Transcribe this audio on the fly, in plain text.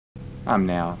I'm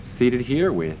now seated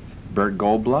here with Bert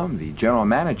Goldblum, the General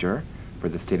Manager for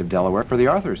the state of Delaware for the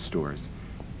Arthur's Stores.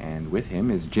 And with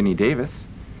him is Ginny Davis,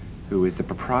 who is the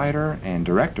proprietor and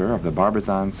director of the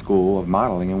Barbizon School of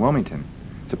Modeling in Wilmington.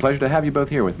 It's a pleasure to have you both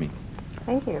here with me.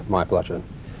 Thank you. My pleasure.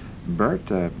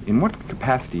 Bert, in what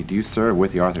capacity do you serve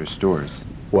with the Arthur's Stores?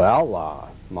 Well,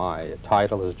 my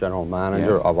title is General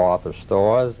Manager Yes. of Arthur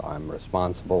Stores. I'm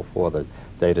responsible for the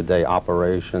day-to-day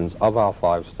operations of our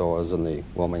 5 stores in the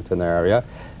Wilmington area.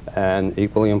 And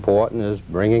equally important is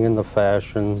bringing in the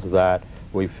fashions that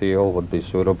we feel would be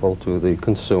suitable to the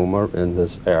consumer in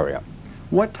this area.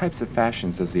 What types of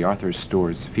fashions does the Arthur's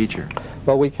Stores feature?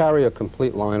 Well, we carry a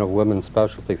complete line of women's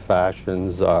specialty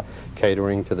fashions,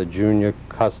 catering to the junior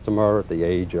customer at the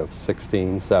age of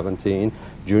 16, 17,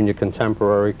 junior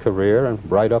contemporary career, and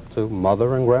right up to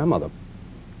mother and grandmother.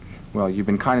 Well, you've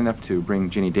been kind enough to bring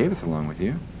Ginny Davis along with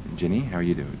you. Ginny, how are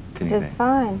you doing today? Just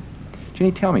fine.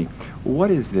 Ginny, tell me,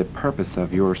 what is the purpose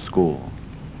of your school?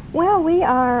 Well, we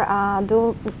have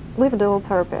a dual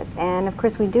purpose, and of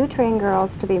course we do train girls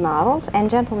to be models, and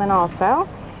gentlemen also,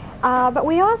 but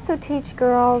we also teach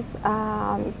girls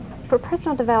for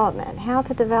personal development, how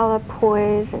to develop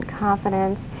poise and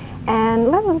confidence, and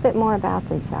learn a little bit more about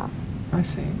themselves. I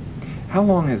see. How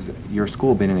long has your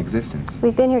school been in existence?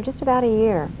 We've been here just about a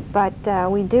year, but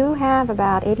we do have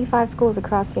about 85 schools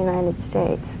across the United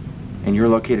States. And you're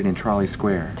located in Trolley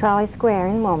Square? Trolley Square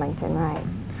in Wilmington, right.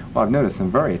 Well, I've noticed some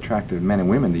very attractive men and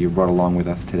women that you brought along with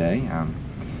us today, and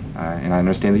I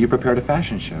understand that you prepared a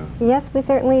fashion show. Yes, we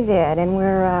certainly did, and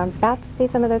we're about to see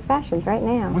some of those fashions right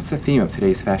now. What's the theme of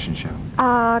today's fashion show?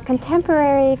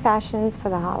 Contemporary fashions for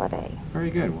the holiday. Very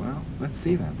good. Well, let's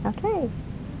see them. Okay.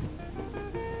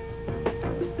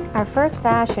 Our first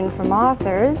fashion from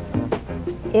Arthur's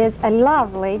is a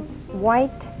lovely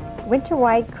winter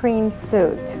white cream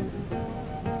suit.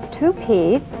 It's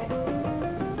 2-piece,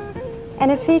 and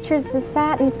it features the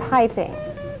satin piping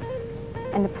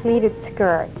and the pleated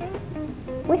skirt.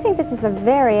 We think this is a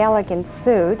very elegant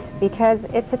suit because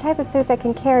it's the type of suit that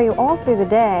can carry you all through the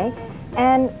day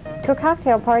and to a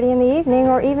cocktail party in the evening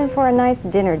or even for a nice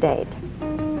dinner date.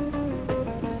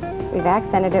 We've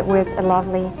accented it with a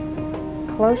lovely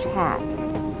cloche hat.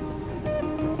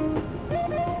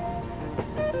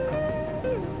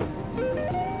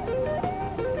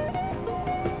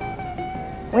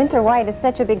 Winter white is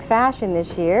such a big fashion this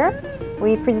year.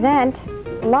 We present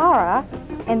Laura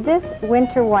in this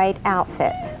winter white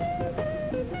outfit.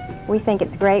 We think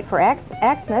it's great for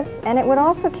Xmas, and it would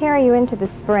also carry you into the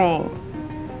spring.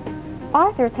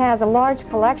 Arthur's has a large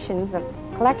collection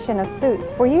of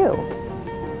suits for you.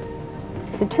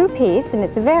 It's a 2-piece, and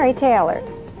it's very tailored.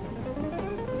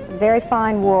 Very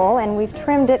fine wool, and we've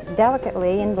trimmed it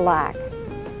delicately in black.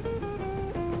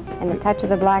 And the touch of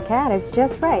the black hat is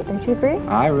just right, don't you agree?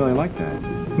 I really like that.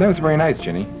 That was very nice,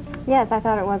 Ginny. Yes, I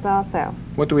thought it was also.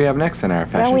 What do we have next in our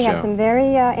fashion show? Well, we have some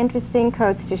very interesting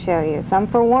coats to show you. Some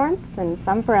for warmth and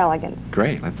some for elegance.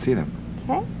 Great, let's see them.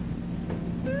 Okay.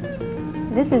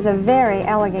 This is a very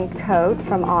elegant coat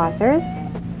from Arthur's.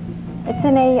 It's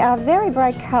in a very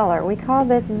bright color. We call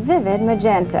this vivid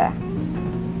magenta.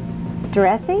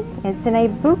 Dressy. It's in a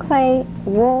boucle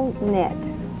wool knit.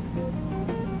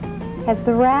 Has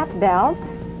the wrap belt,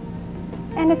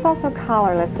 and it's also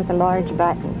collarless with a large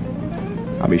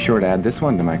button. I'll be sure to add this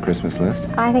one to my Christmas list.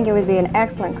 I think it would be an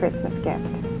excellent Christmas gift.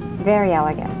 Very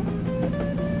elegant.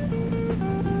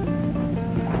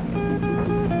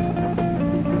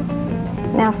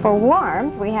 Now for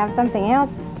warmth, we have something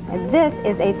else. This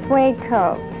is a suede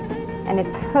coat, and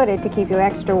it's hooded to keep you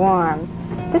extra warm.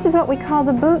 This is what we call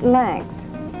the boot length,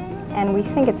 and we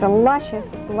think it's a luscious,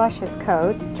 luscious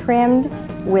coat, trimmed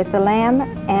with the lamb,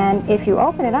 and if you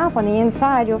open it up on the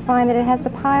inside, you'll find that it has the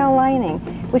pile lining,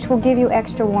 which will give you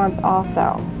extra warmth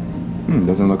also.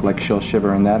 Doesn't look like she'll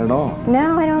shiver in that at all.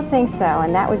 No, I don't think so,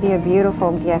 and that would be a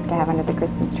beautiful gift to have under the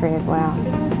Christmas tree as well.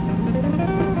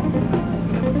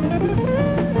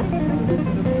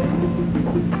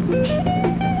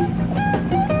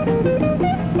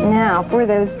 Now, for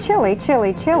those chilly,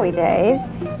 chilly, chilly days,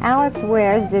 Alice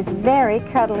wears this very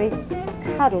cuddly,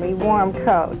 warm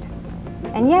coat.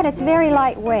 And yet it's very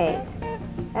lightweight.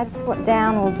 That's what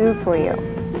down will do for you.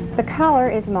 The color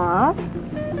is mauve,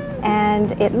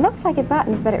 and it looks like it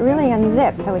buttons, but it really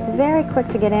unzips, so it's very quick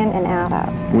to get in and out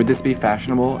of. Would this be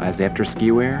fashionable as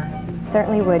after-ski wear?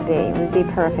 Certainly would be. It would be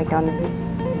perfect on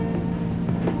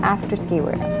the after-ski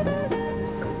wear.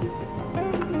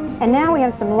 And now we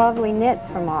have some lovely knits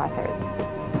from Arthur's.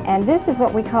 And this is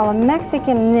what we call a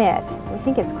Mexican knit. We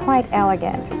think it's quite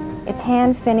elegant. It's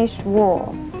hand-finished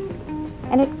wool.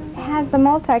 And it has the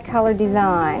multicolored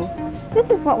design. This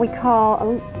is what we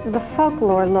call the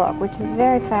folklore look, which is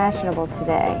very fashionable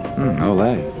today.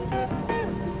 Olay.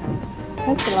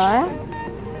 Thank you, Laura.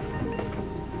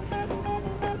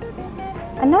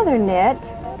 Another knit,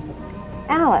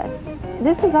 Alice.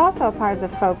 This is also a part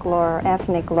of the folklore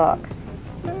ethnic look.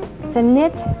 It's a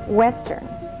knit western.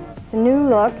 It's a new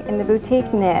look in the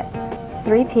boutique knit. It's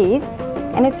three-piece,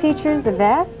 and it features the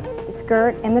vest, the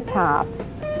skirt, and the top.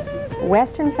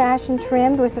 Western fashion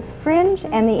trimmed with a fringe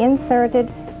and the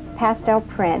inserted pastel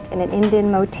print in an Indian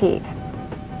motif.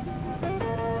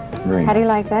 Very How do you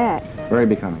nice. like that? Very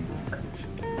becoming.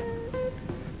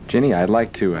 Ginny, I'd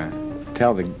like to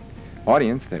tell the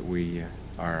audience that we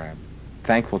are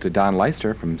thankful to Don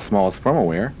Leister from Small's Formal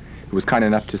Wear, who was kind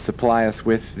enough to supply us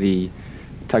with the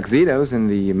tuxedos, and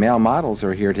the male models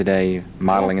are here today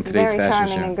modeling in today's fashion Very show.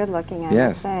 charming and good-looking, I Yes.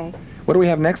 must say. What do we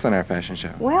have next on our fashion show?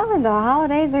 Well, the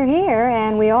holidays are here,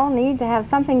 and we all need to have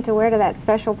something to wear to that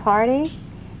special party,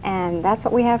 and that's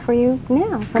what we have for you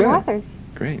now from Good. Authors.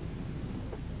 Great.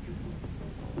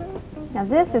 Now,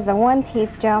 this is a one-piece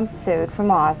jumpsuit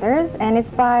from Authors, and it's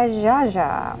by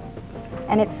Jaja,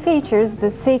 and it features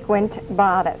the sequined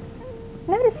bodice.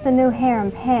 Notice the new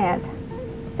harem pant.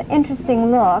 It's an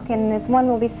interesting look, and it's one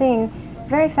we'll be seeing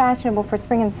very fashionable for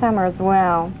spring and summer as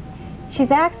well. She's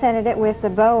accented it with the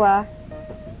boa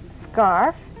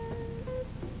scarf,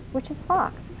 which is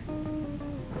fox.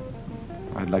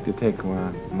 I'd like to take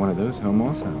one of those home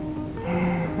also.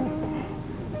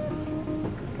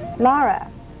 Laura.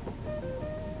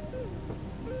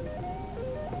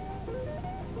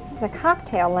 This is a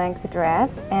cocktail length dress,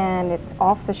 and it's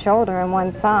off the shoulder on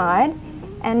one side.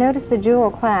 And notice the jewel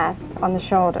clasp on the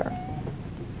shoulder.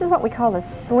 This is what we call a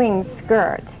swing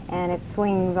skirt, and it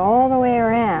swings all the way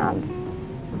around.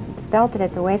 It's belted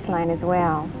at the waistline as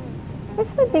well. This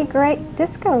would be a great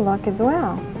disco look as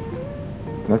well.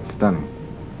 That's stunning.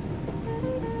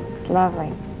 It's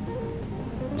lovely.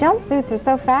 Jumpsuits are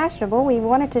so fashionable, we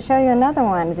wanted to show you another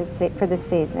one for this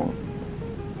season.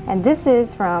 And this is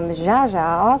from Jaja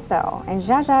also, and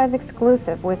Jaja is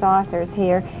exclusive with Authors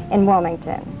here in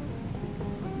Wilmington.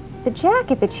 The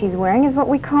jacket that she's wearing is what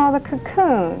we call the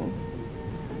cocoon.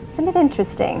 Isn't it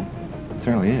interesting? It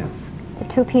certainly is.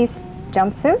 It's a two-piece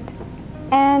jumpsuit,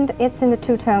 and it's in the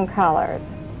two-tone colors,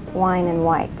 wine and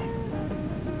white.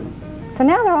 So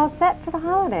now they're all set for the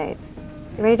holidays.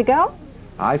 You ready to go?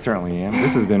 I certainly am.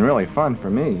 This has been really fun for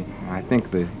me. I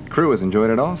think the crew has enjoyed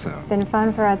it also. It's been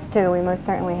fun for us, too. We most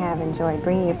certainly have enjoyed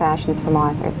bringing you fashions from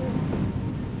Authors.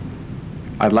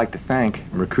 I'd like to thank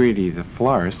McCready the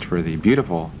florist for the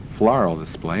beautiful floral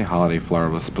display, holiday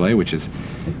floral display, which is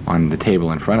on the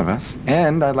table in front of us.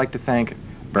 And I'd like to thank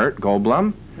Bert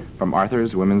Goldblum from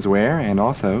Arthur's Women's Wear, and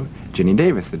also Ginny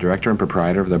Davis, the director and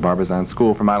proprietor of the Barbizon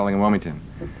School for Modeling in Wilmington.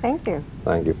 Thank you.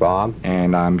 Thank you, Bob.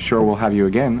 And I'm sure we'll have you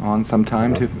again on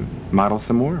sometime to model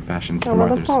some more fashions So from we'll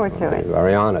Arthur's. look forward to it.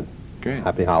 Very honored. Great.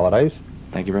 Happy holidays.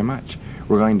 Thank you very much.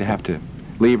 We're going to have to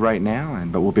leave right now,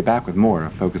 but we'll be back with more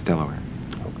of Focus Delaware.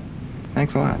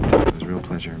 Thanks a lot. It was a real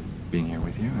pleasure being here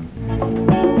with you.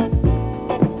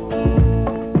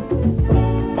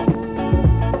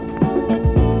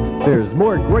 There's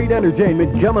more great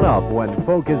entertainment coming up when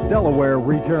Focus Delaware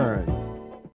returns.